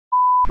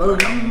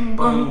Boom,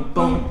 boom,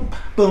 boom,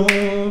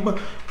 boom, boom.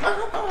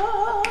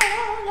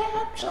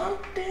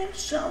 Something.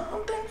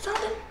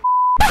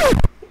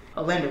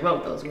 Orlando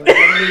wrote those words.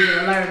 I need you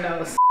to learn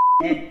those.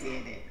 That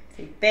did it.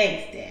 Say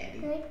thanks,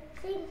 Daddy.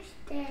 Thanks,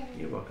 Daddy.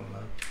 You're welcome,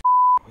 love.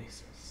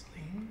 Voice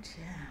asleep.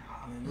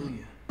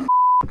 Hallelujah.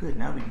 Good.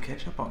 Now we can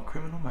catch up on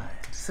Criminal Minds.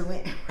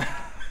 Sweet.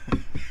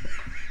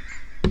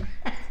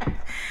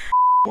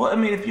 Well, I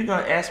mean, if you're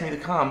gonna ask me to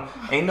come,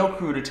 ain't no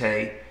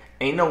crudité,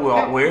 ain't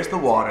no where's the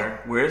water,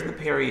 where's the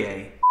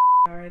Perrier?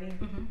 Already.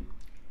 Mm-hmm.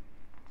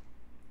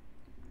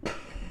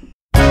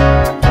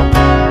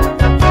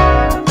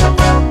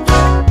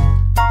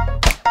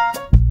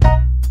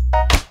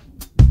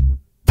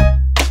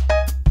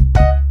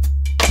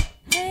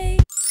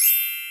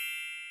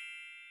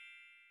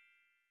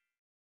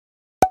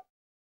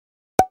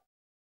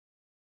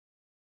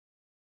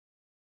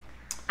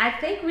 I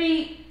think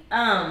we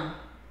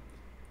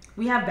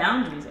have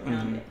boundaries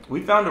around it.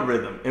 We found a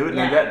rhythm.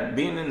 That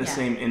being in the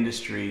same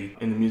industry,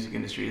 in the music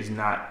industry, is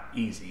not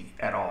easy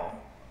at all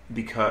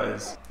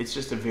because it's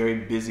just a very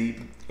busy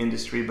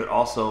industry. But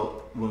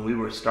also, when we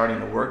were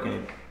starting to work in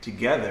it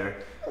together,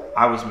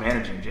 I was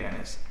managing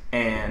Janice,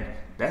 and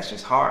that's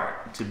just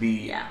hard to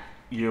be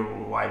your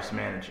wife's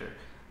manager.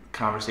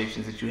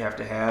 Conversations that you have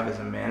to have as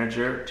a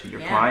manager to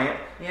your client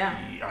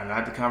are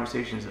not the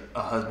conversations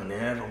a husband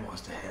ever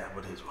wants to have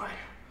with his wife.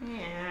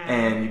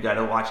 And you got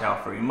to watch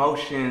out for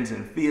emotions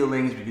and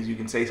feelings because you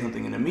can say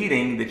something in a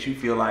meeting that you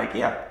feel like,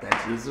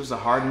 this was a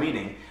hard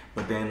meeting,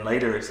 but then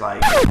later it's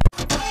like,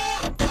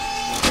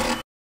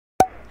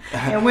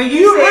 and when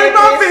you hurt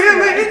my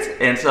feelings,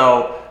 and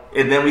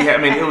then we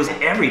had, it was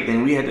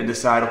everything. We had to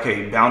decide,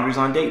 okay, boundaries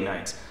on date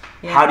nights.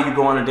 How do you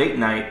go on a date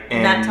night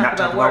and not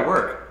talk about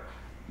work?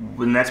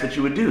 And that's what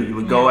you would do. You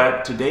would go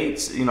out to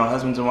dates,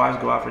 husbands and wives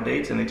go out for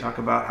dates and they talk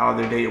about how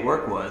their day at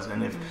work was.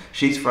 And if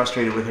she's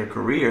frustrated with her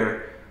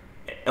career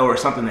or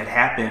something that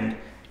happened,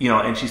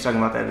 and she's talking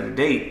about that at a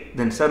date,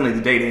 then suddenly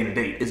the date ain't a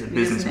date, it's a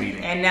business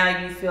meeting. And now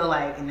you feel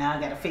like, now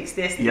I got to fix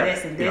this and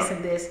this and this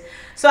and this.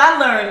 So I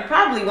learned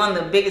probably one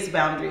of the biggest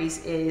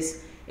boundaries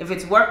is if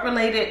it's work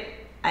related,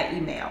 I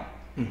email.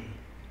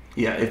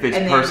 Yeah, if it's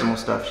personal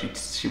stuff,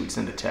 she would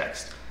send a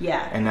text.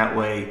 Yeah. And that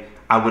way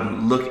I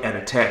wouldn't look at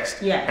a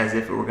text as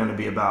if it were going to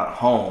be about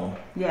home.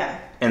 Yeah.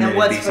 And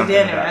what's for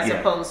dinner as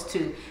opposed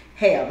to,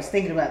 hey, I was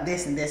thinking about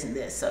this and this and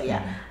this. So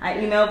I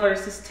email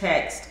versus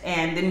text,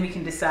 and then we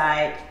can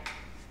decide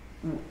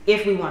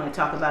if we want to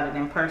talk about it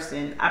in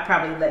person. I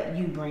probably let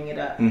you bring it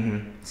up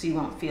so you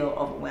won't feel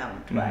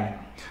overwhelmed by it.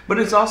 But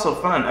it's also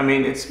fun.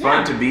 It's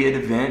fun to be at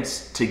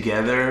events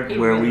together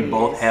where we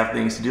both have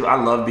things to do. I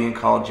love being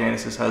called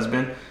Janice's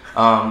husband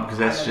because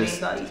that's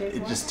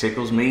it just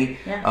tickles me.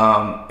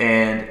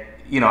 And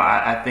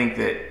I think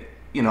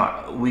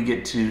that we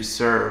get to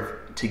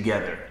serve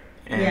together,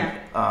 and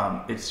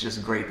it's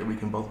just great that we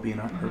can both be in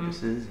our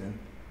purposes and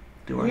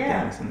do our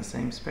things in the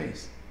same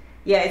space.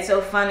 Yeah, it's so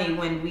funny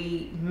when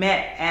we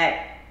met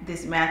at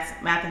this math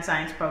and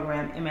science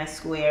program, MS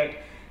Squared.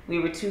 We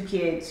were two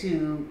kids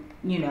who,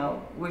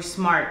 were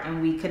smart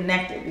and we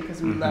connected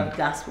because we loved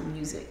gospel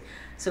music.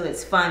 So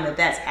it's fun that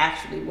that's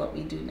actually what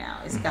we do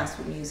now. It's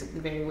gospel music,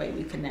 the very way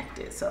we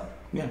connected. So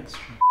yeah, that's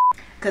true.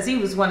 Because he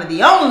was one of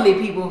the only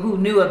people who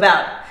knew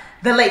about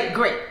the late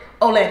great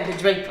Orlando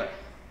Draper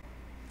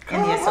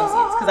and the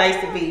Associates. Because I used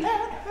to be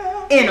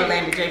in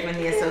Orlando Draper and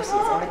the Associates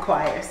in the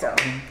choir. So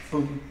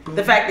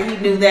the fact that he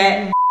knew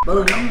that.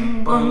 Boom,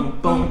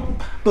 boom, boom,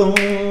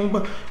 boom,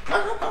 boom.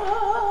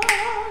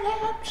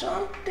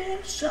 Something.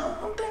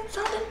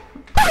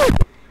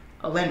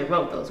 Orlando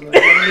wrote those words.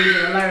 I need you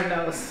to learn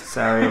those.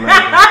 Sorry, Orlando.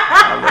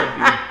 I love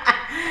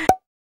you.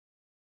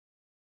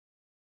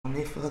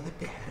 Only for the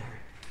better.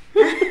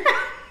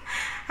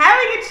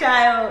 Having a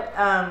child,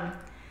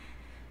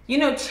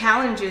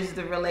 challenges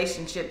the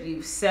relationship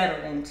you've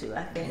settled into.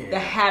 I think the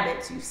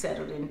habits you've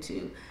settled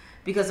into,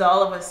 because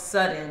all of a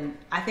sudden,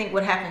 I think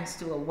what happens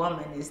to a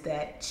woman is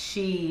that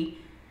she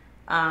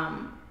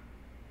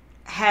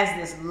has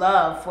this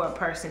love for a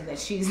person that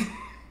she's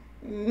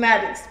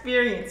not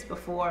experienced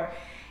before,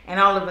 and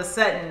all of a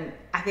sudden,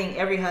 I think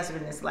every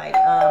husband is like,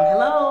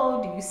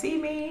 hello, do you see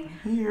me?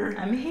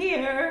 I'm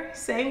here.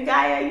 Same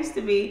guy I used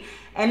to be.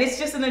 And it's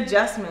just an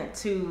adjustment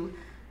to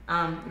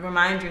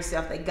remind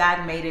yourself that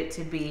God made it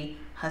to be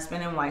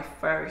husband and wife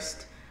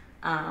first,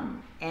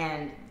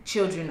 and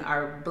children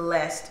are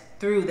blessed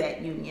through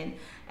that union.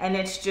 And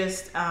it's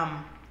just,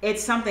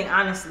 it's something,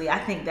 honestly, I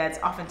think that's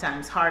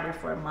oftentimes harder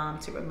for a mom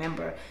to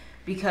remember,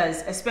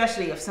 because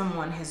especially if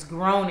someone has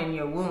grown in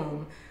your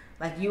womb,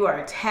 like you are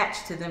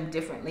attached to them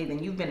differently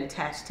than you've been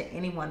attached to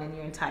anyone in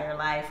your entire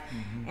life.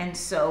 And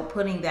so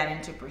putting that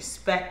into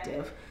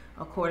perspective,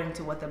 according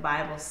to what the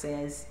Bible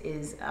says,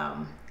 is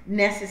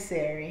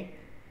necessary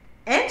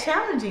and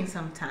challenging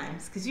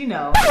sometimes, because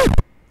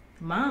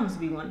moms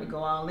be wanting to go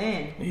all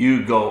in.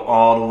 You go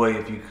all the way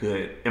if you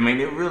could.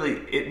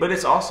 But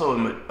it's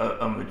also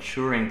a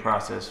maturing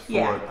process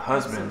for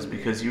husbands,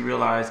 because you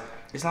realize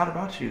it's not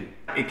about you.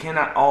 It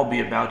cannot all be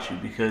about you,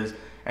 because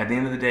at the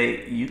end of the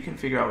day, you can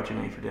figure out what you're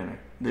going to eat for dinner.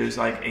 There's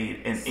like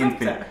an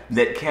infant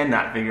that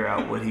cannot figure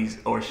out what he's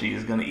or she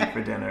is going to eat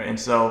for dinner. And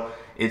so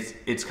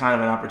it's kind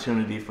of an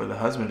opportunity for the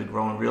husband to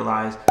grow and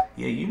realize,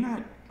 yeah, you're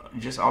not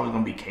just always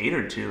going to be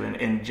catered to.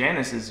 And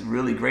Janice is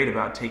really great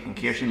about taking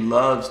care. She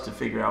loves to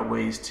figure out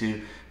ways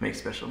to make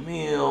special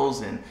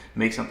meals and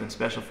make something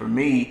special for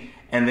me.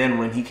 And then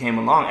when he came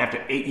along,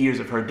 after 8 years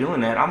of her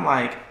doing that, I'm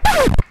like,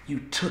 you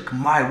took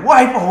my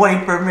wife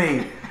away from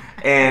me.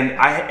 And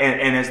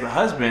as the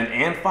husband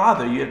and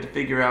father, you have to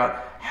figure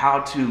out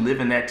how to live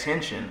in that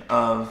tension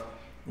of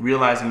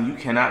realizing you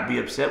cannot be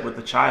upset with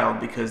the child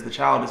because the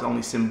child is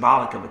only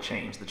symbolic of a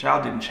change. The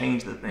child didn't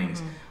change the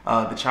things.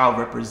 The child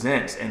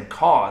represents and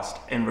caused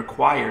and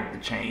required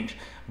the change.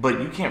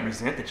 But you can't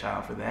resent the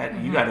child for that.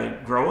 You got to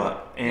grow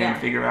up and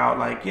figure out,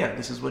 like, yeah,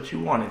 this is what you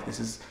wanted. This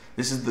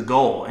is the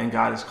goal, and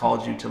God has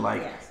called you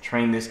to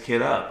train this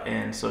kid up.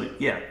 And so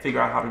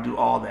figure out how to do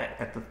all that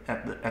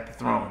at the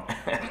throne.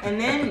 And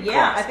then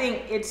I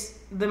think it's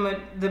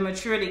the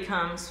maturity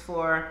comes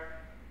for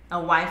a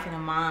wife and a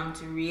mom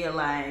to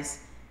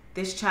realize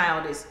this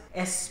child is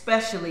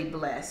especially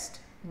blessed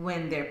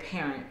when their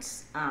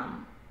parents'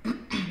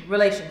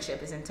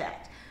 relationship is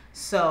intact.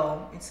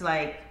 So it's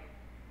like,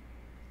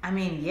 I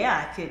mean,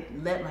 I could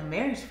let my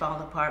marriage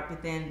fall apart,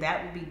 but then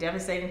that would be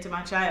devastating to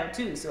my child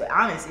too. So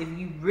honest, if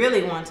you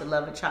really want to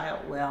love a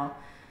child well,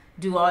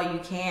 do all you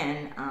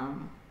can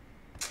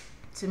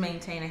to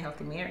maintain a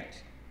healthy marriage.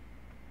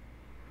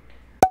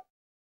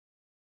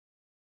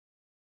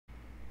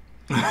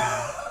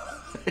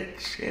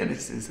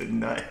 Janice is a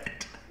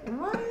nut.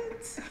 What?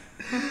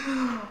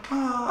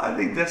 I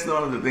think that's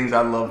one of the things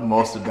I love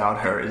most about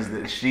her is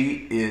that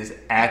she is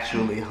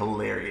actually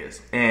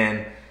hilarious.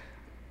 And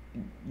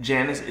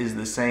Janice is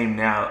the same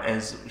now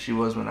as she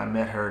was when I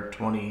met her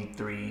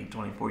 23,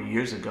 24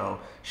 years ago.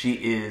 She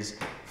is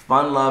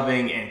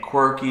fun-loving and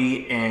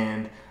quirky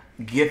and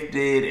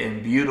gifted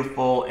and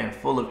beautiful and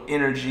full of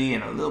energy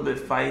and a little bit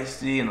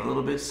feisty and a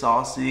little bit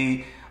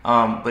saucy.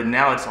 But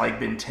now it's like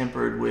been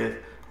tempered with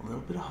a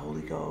little bit of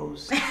Holy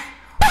Ghost, a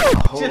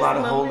whole lot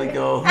of Holy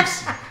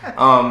Ghost.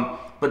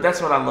 But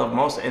that's what I love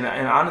most. And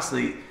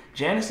honestly,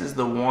 Janice is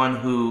the one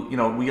who,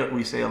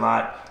 we say a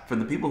lot, for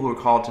the people who are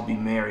called to be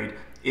married,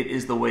 it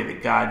is the way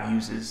that God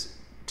uses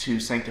to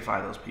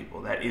sanctify those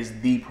people. That is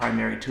the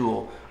primary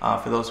tool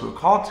for those who are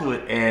called to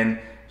it. And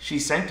she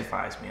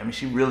sanctifies me. I mean,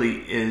 she really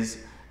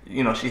is,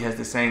 she has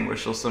this saying where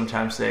she'll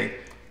sometimes say,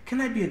 can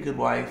I be a good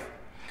wife?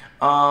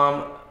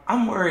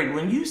 I'm worried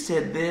when you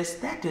said this,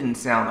 that didn't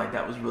sound like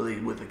that was really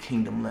with a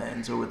kingdom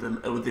lens or with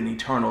an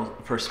eternal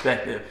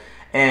perspective.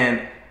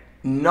 And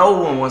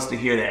no one wants to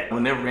hear that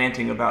when they're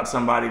ranting about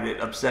somebody that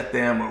upset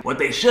them or what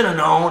they should have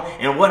known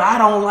and what I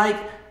don't like.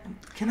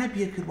 Can I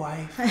be a good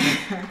wife?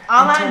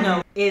 All I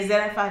know is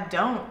that if I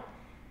don't,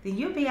 then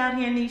you'll be out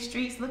here in these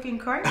streets looking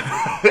crazy.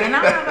 And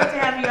I'm not about to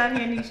have you out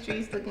here in these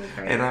streets looking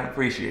crazy. And I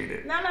appreciate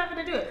it. No, I'm not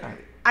going to do it.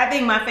 I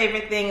think my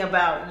favorite thing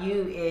about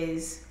you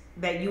is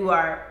that you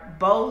are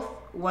both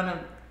one of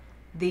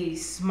the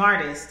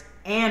smartest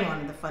and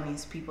one of the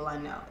funniest people I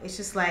know. It's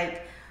just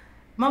like,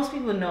 most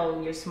people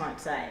know your smart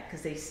side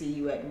because they see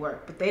you at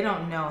work, but they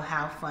don't know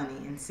how funny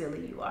and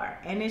silly you are.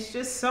 And it's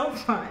just so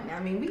fun. I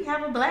mean, we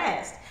have a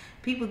blast.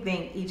 People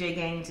think EJ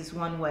Gaines is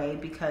one way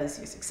because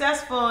you're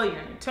successful, you're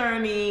an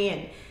attorney,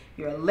 and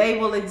you're a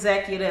label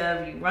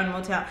executive, you run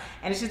Motown.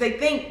 And it's just they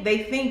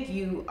think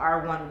you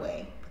are one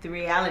way. But the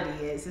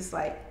reality is, it's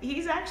like,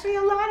 he's actually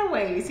a lot of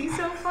ways. He's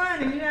so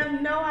fun and you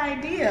have no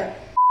idea.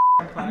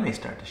 I may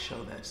start to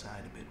show that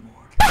side a bit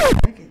more.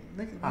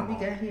 Look at what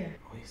we got here.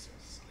 Oh, he's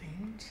asleep.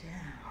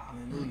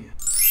 Hallelujah.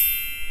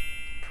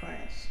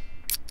 Trash.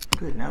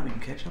 Good, now we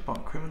can catch up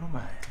on Criminal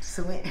Minds.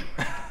 So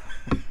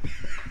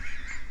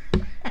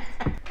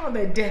all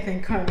that death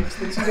and carnage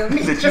that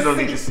you don't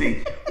need to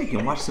see. We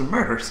can watch some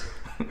murders.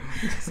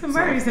 Some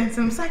murders and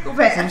some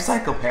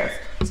psychopaths.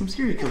 Some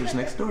serial killers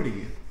next door to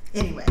you.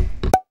 Anyway.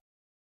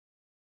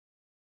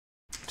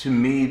 To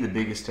me, the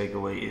biggest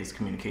takeaway is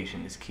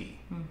communication is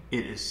key.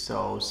 It is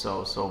so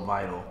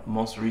vital.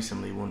 Most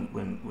recently,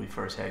 when we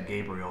first had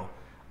Gabriel,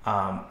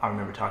 I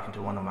remember talking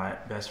to one of my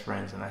best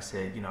friends and I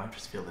said, I'm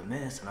just feeling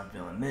this and I'm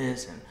feeling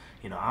this. And,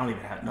 I don't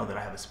even know that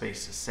I have a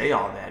space to say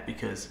all that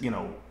because,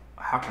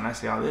 how can I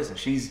say all this? And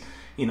she's,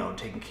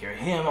 taking care of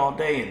him all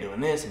day and doing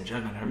this and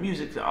juggling her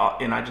music.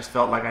 And I just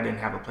felt like I didn't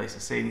have a place to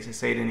say it. And he said,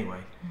 say it anyway.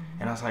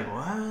 And I was like,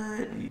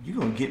 what? You're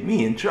going to get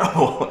me in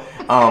trouble.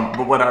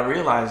 But what I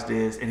realized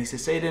is, and he said,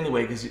 say it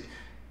anyway, because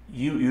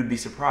you'd be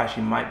surprised.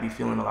 You might be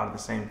feeling a lot of the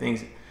same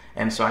things.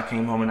 And so I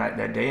came home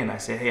that day and I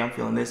said, hey, I'm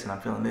feeling this and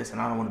I'm feeling this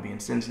and I don't want to be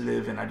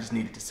insensitive and I just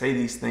needed to say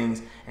these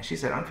things. And she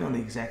said, I'm feeling the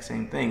exact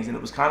same things. And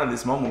it was kind of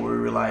this moment where we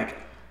were like,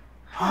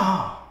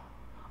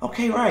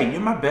 okay, right,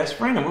 you're my best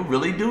friend and we're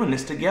really doing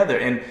this together.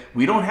 And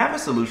we don't have a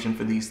solution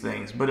for these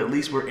things, but at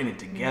least we're in it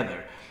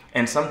together.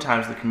 And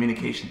sometimes the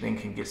communication thing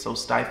can get so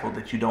stifled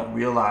that you don't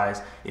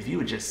realize if you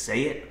would just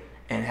say it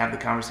and have the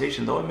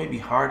conversation. Though it may be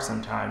hard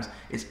sometimes,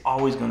 it's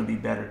always going to be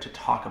better to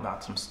talk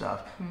about some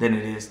stuff than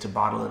it is to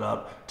bottle it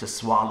up, to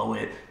swallow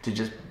it, to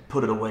just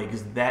put it away,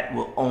 because that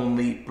will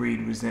only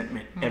breed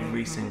resentment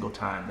every single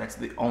time. That's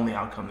the only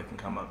outcome that can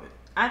come of it.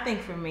 I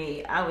think for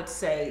me, I would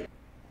say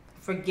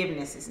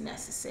forgiveness is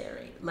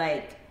necessary.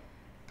 Like,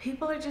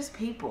 people are just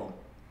people.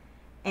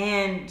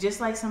 And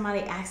just like somebody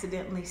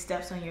accidentally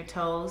steps on your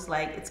toes,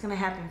 like, it's going to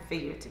happen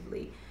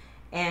figuratively.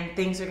 And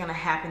things are going to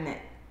happen that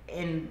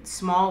in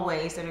small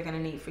ways that are going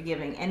to need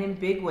forgiving, and in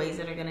big ways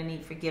that are going to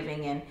need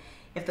forgiving. And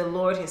if the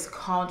Lord has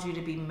called you to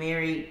be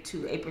married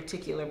to a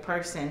particular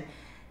person,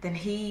 then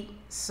he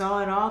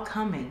saw it all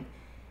coming.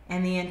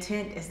 And the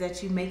intent is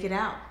that you make it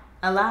out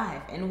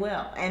alive and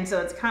well. And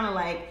so it's kind of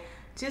like,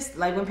 just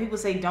like when people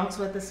say don't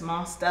sweat the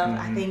small stuff,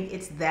 I think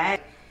it's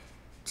that.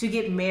 To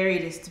get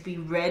married is to be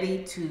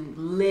ready to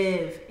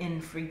live in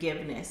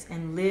forgiveness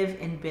and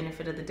live in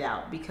benefit of the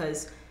doubt,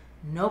 because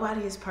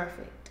nobody is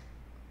perfect,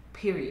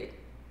 period.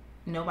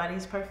 Nobody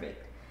is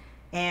perfect.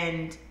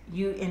 And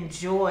you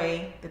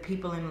enjoy the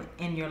people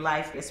in your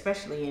life,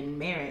 especially in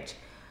marriage,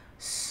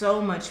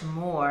 so much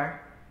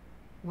more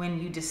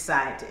when you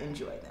decide to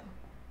enjoy them.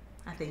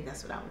 I think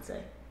that's what I would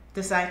say.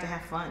 Decide to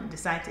have fun.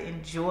 Decide to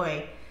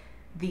enjoy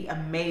the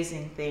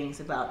amazing things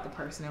about the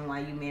person and why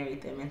you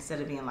married them, instead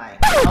of being like,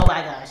 oh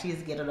my gosh,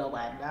 she's getting on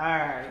my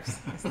nerves.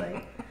 It's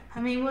like, I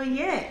mean, well,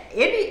 yeah,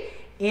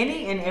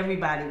 any and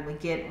everybody would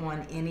get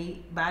on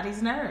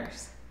anybody's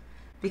nerves,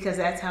 because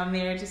that's how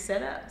marriage is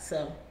set up.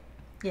 So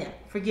yeah,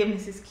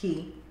 forgiveness is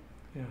key.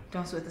 Yeah.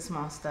 Don't sweat the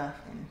small stuff.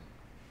 And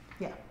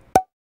yeah,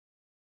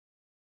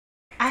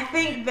 I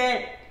think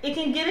that it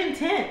can get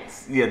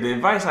intense. Yeah, the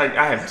advice, I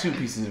have two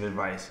pieces of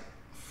advice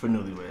for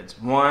newlyweds.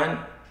 One,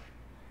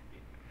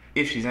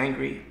 if she's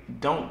angry,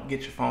 don't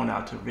get your phone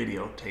out to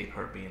videotape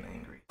her being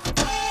angry,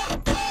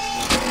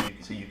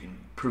 so you can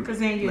prove it. Because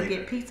then you'll later.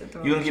 Get pizza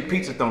thrown. You're gonna get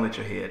pizza thrown at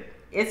your head.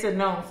 It's a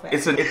known fact.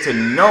 It's a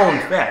known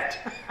fact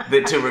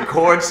that to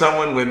record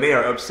someone when they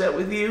are upset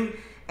with you,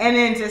 and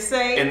then to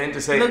say,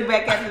 look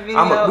back at the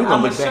video. We're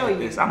gonna look back at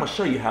this. I'm gonna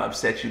show you how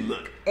upset you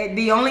look. And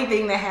the only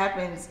thing that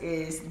happens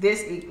is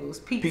this equals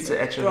pizza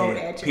at your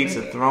head.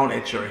 Pizza thrown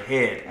at your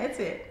head. That's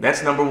it.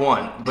 That's number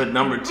one. But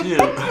number two.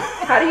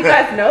 How do you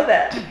guys know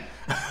that?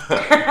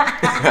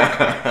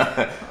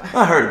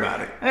 I heard about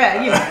it.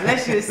 Yeah, you know,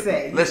 let's just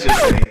say.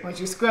 Once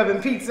you're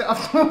scrubbing pizza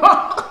off the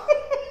wall.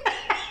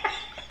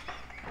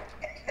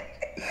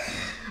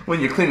 When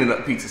you're cleaning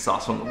up pizza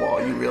sauce on the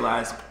wall, you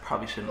realize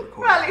probably shouldn't have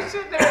recorded Probably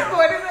shouldn't have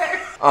recorded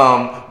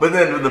that. But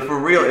then the for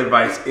real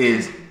advice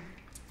is,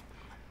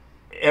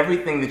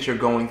 everything that you're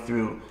going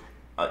through,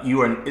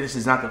 this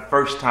is not the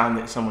first time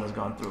that someone has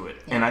gone through it.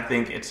 Yeah. And I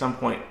think at some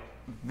point,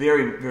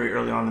 very, very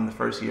early on in the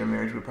first year of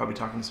marriage, we were probably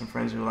talking to some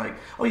friends who were like,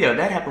 oh yeah,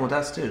 that happened with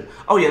us too.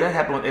 Oh yeah, that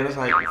happened with, and it's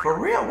like,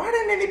 for real, why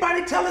didn't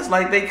anybody tell us?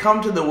 Like, they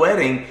come to the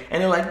wedding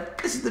and they're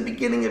like, this is the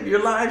beginning of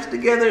your lives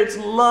together, it's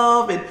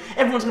love, and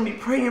everyone's gonna be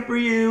praying for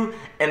you,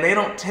 and they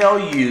don't tell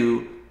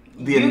you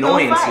the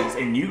annoyances,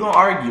 and you're gonna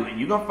argue, and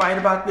you're gonna fight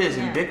about this,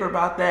 and bicker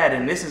about that,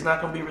 and this is not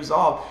gonna be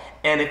resolved.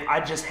 And if I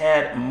just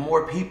had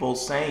more people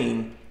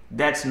saying,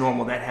 that's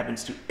normal, that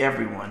happens to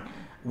everyone,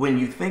 when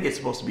you think it's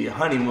supposed to be a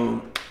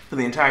honeymoon for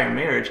the entire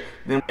marriage,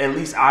 then at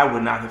least I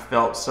would not have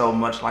felt so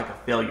much like a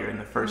failure in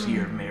the first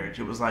year of marriage.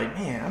 It was like,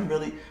 man,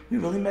 we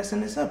really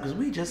messing this up, because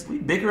we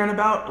bickering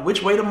about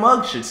which way the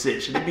mug should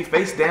sit. Should it be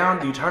face down?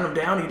 Do you turn them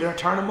down? Do you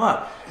turn them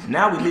up?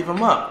 Now we leave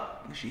them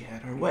up. She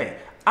had her way.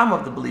 I'm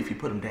of the belief you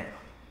put them down.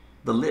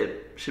 The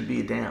lip should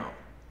be down.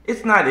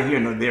 It's neither here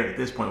nor there at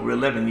this point. We're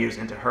 11 years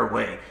into her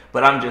way,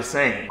 but I'm just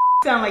saying.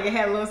 Sound like it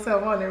had a little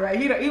something on it, right?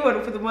 You want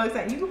to put the mugs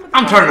down. You can put the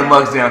I'm turning the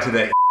mugs down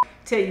today.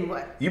 Tell you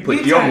what. You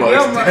put your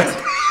mugs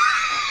down.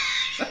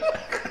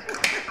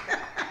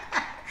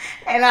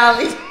 And I'll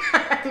leave.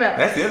 No.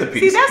 That's the other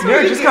piece. See, that's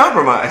marriage is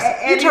compromise.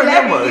 You turn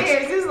your mugs.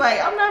 Years, it's like,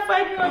 I'm not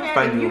fighting you on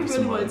that. If you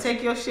really want to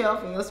take your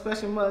shelf and your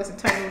special mugs and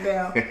turn them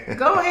down,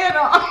 go ahead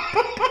on.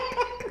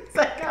 It's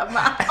like, I'm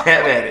out. Have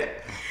at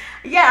it.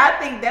 Yeah, I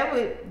think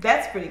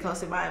that's pretty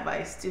close to my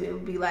advice too. It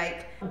would be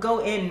like, go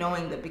in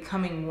knowing that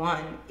becoming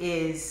one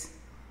is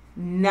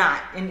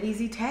not an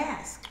easy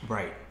task.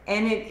 Right.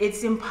 And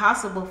it's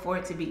impossible for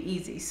it to be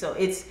easy. So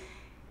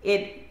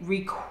it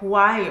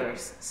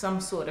requires some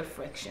sort of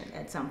friction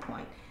at some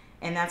point.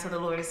 And that's how the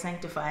Lord is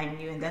sanctifying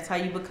you. And that's how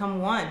you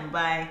become one,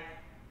 by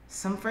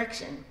some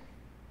friction.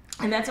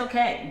 And that's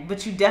okay.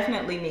 But you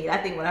definitely need, I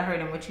think what I heard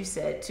and what you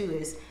said too,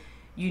 is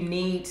you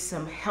need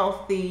some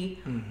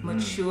healthy,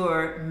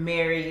 mature,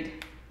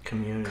 married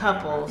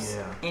couples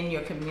in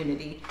your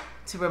community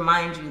to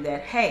remind you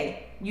that,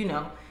 hey,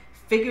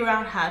 figure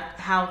out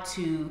how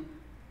to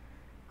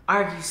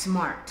argue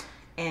smart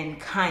and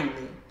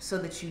kindly, so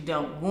that you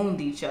don't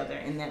wound each other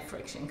in that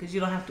friction, because you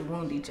don't have to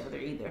wound each other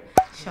either.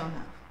 Show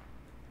enough.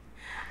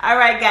 All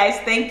right, guys,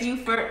 thank you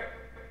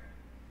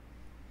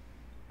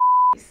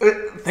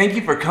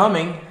for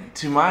coming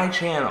to my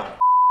channel.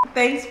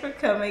 Thanks for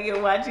coming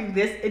and watching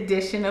this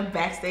edition of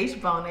Backstage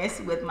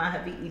Bonus with my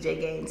hubby EJ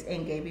Gaines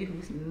and Gaby,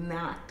 who's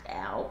knocked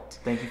out.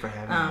 Thank you for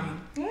having me.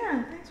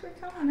 Yeah, thanks for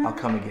coming. I'll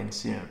come again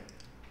soon.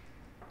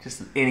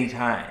 Just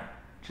anytime.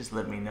 Just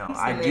let me know.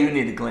 I do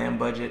need a glam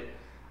budget.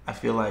 I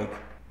feel like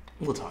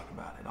we'll talk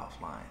about it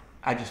offline.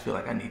 I just feel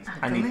like I need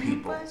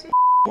people. Budget?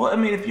 Well, I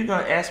mean, if you're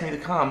gonna ask me to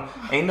come,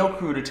 ain't no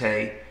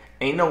crudité,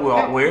 ain't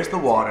no where's the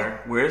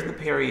water, where's the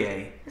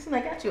Perrier? Listen,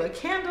 I got you a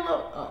candle.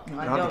 Oh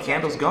no, the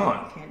candle's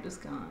gone. The candle's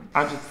gone.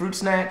 I just fruit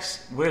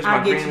snacks. Where's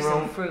my green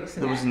room?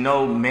 There was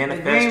no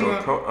manifest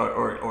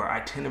or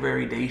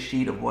itinerary day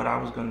sheet of what I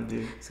was gonna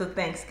do. So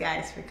thanks,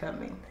 guys, for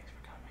coming.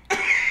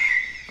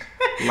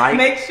 Like,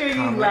 make sure you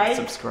comment,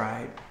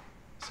 subscribe.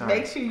 Sorry.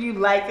 Make sure you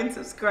like and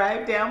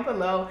subscribe down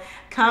below.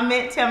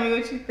 Comment, tell me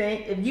what you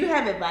think. If you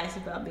have advice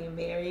about being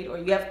married or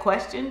you have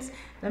questions,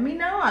 let me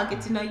know. I'll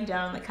get to know you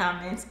down in the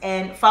comments.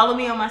 And follow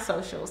me on my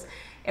socials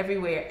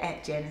everywhere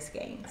at Janice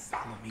Gaines.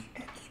 Follow me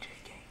at EJ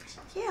Gaines.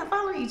 Yeah,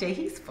 follow EJ.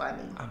 He's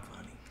funny. I'm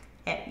funny.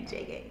 At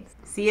EJ Gaines.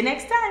 See you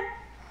next time.